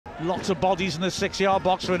Lots of bodies in the 6-yard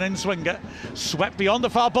box for an in-swinger. Swept beyond the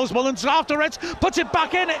far post. Mullins after it, puts it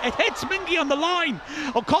back in. It hits Mingy on the line.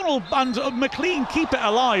 O'Connell and McLean keep it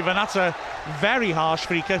alive, and that's a very harsh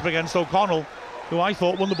free kick against O'Connell, who I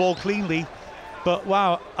thought won the ball cleanly. But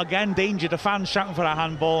wow, again danger. The fans shouting for a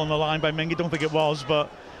handball on the line by Mingy. Don't think it was,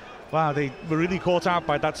 but wow, they were really caught out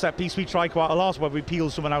by that set piece we try quite a lot where we peel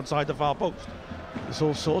someone outside the far post. There's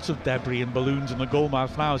all sorts of debris and balloons in the goal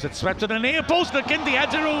mouth now as it's swept to the near post. McKindy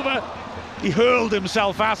heads it over. He hurled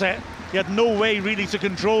himself at it. He had no way really to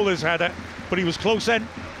control his header, but he was close in.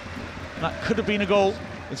 That could have been a goal.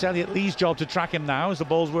 It's Elliot Lee's job to track him now as the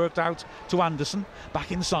ball's worked out to Anderson.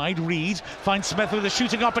 Back inside, Reid finds Smith with a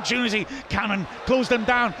shooting opportunity. Cannon closed him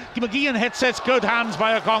down. McGeehan hits it. Good hands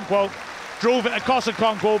by Okonkwo. Drove it across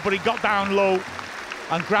Okonkwo, but he got down low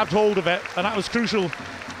and grabbed hold of it, and that was crucial.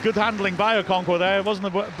 Good handling by Okonkwo there. It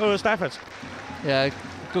wasn't the worst effort. Yeah,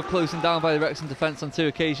 good closing down by the Wrexham defence on 2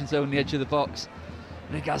 occasions on the edge of the box.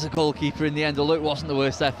 I think as a goalkeeper in the end, although it wasn't the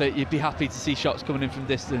worst effort, you'd be happy to see shots coming in from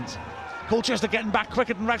distance. Colchester getting back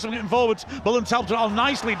quicker than Wrexham getting forwards. Mullins helped it on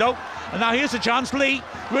nicely though. And now here's a chance. Lee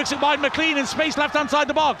works it wide. McLean in space left hand side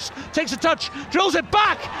the box. Takes a touch, drills it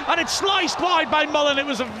back, and it's sliced wide by Mullen. It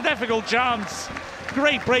was a difficult chance.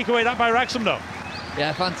 Great breakaway that by Wrexham though.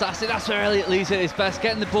 Yeah, fantastic. That's where Elliot Lee's at his best,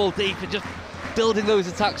 getting the ball deep and just building those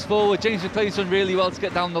attacks forward. James McLean's done really well to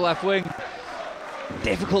get down the left wing.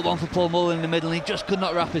 Difficult one for Paul Mullen in the middle, and he just could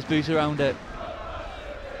not wrap his boot around it.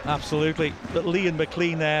 Absolutely, but Lee and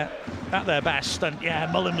McLean there at their best, and yeah,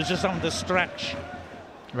 Mullen was just on the stretch.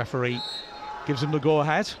 Referee gives him the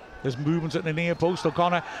go-ahead. There's movement at the near post.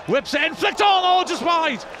 O'Connor whips it in, flicked on, oh, just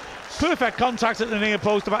wide. Perfect contact at the near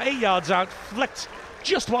post, about 8 yards out, flicked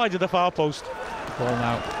just wide of the far post. Ball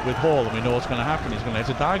now with Hall, and we know what's going to happen. He's going to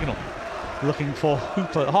hit a diagonal, looking for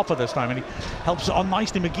Hopper this time, and he helps it on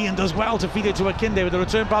nicely. McGeehan does well to feed it to Akinde, with the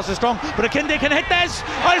return pass is strong, but Akinde can hit this,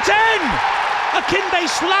 and it's in! Akinde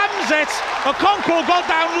slams it. Okonkwo got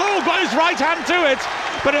down low, got his right hand to it,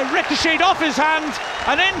 but it ricocheted off his hand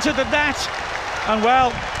and into the net. And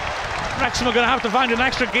well, Wrexham are going to have to find an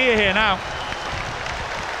extra gear here now.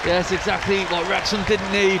 Yes, exactly what Wrexham didn't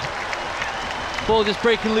need. Ball just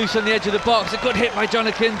breaking loose on the edge of the box. A good hit by John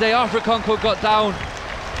Akinde after Okonkwo got down.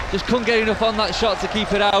 Just couldn't get enough on that shot to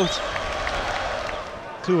keep it out.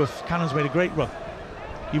 Cleworth, Cannon's made a great run.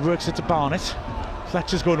 He works it to Barnett.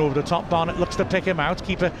 Fletcher's going over the top. Barnett looks to pick him out.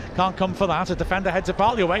 Keeper can't come for that. A defender heads it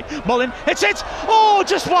partly away. Mullen hits it. Oh,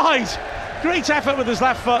 just wide. Great effort with his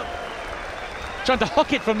left foot. Trying to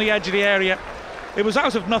hook it from the edge of the area. It was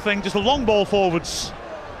out of nothing, just a long ball forwards.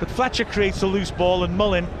 But Fletcher creates a loose ball, and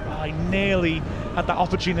Mullen nearly had that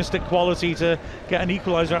opportunistic quality to get an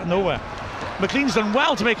equaliser out of nowhere. McLean's done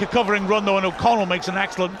well to make a covering run though, and O'Connell makes an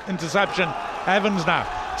excellent interception. Evans now.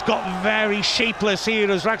 It's got very shapeless here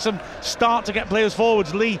as Wrexham start to get players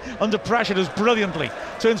forwards. Lee under pressure does brilliantly.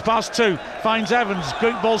 Turns past 2, finds Evans.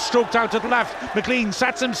 Great ball stroked out to the left. McLean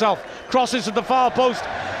sets himself, crosses to the far post.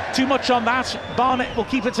 Too much on that. Barnett will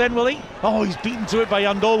keep it in, will he? Oh, he's beaten to it by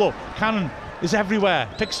Yandolo. Cannon is everywhere.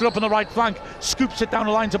 Picks it up on the right flank, scoops it down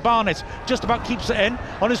the line to Barnett. Just about keeps it in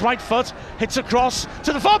on his right foot. Hits across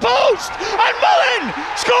to the far post, and Mullen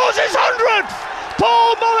scores his 100th.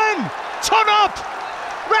 Paul Mullen, ton up.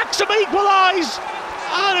 Wrexham equalise,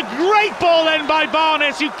 and a great ball in by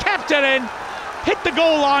Barnett, who kept it in, hit the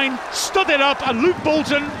goal line, stood it up, and Luke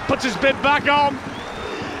Bolton puts his bib back on.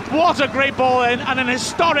 What a great ball in, and an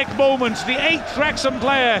historic moment. The 8th Wrexham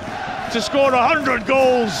player to score 100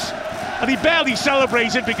 goals, and he barely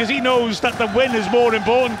celebrated because he knows that the win is more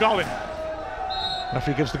important, Colin.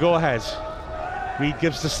 Referee gives the go-ahead. Reid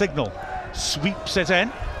gives the signal, sweeps it in,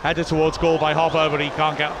 headed towards goal by Hopper, but he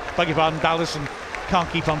can't get, beg your pardon, Dallison can't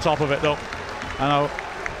keep on top of it though. And now,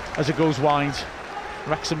 as it goes wide,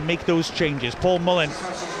 Wrexham make those changes. Paul Mullen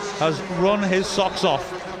has run his socks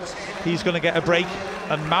off. He's going to get a break,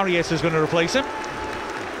 and Marius is going to replace him.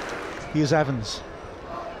 Here's Evans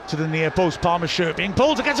to the near post. Palmer's shirt being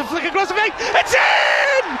pulled against a flick across the face. It's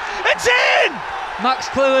in! It's in! Max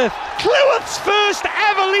Cleworth. Cleworth's first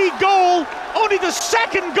ever league goal. Only the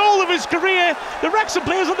 2nd goal of his career. The Wrexham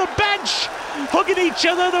players on the bench hugging each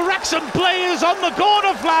other. The Wrexham players on the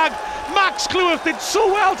corner flag. Max Cleworth did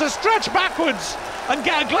so well to stretch backwards and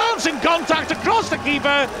get a glancing contact across the keeper,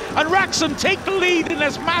 and Wrexham take the lead in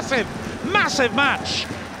this massive match.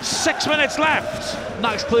 6 minutes left.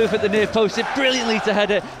 Max Cleworth at the near post did brilliantly to head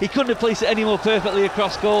it. He couldn't have placed it any more perfectly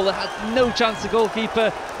across goal. There had no chance the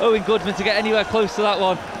goalkeeper Owen Goodman to get anywhere close to that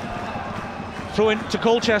one. Throw in to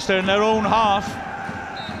Colchester in their own half,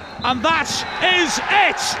 and that is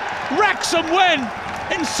it. Wrexham win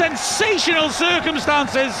in sensational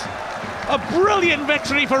circumstances. A brilliant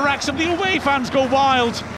victory for Wrexham. The away fans go wild.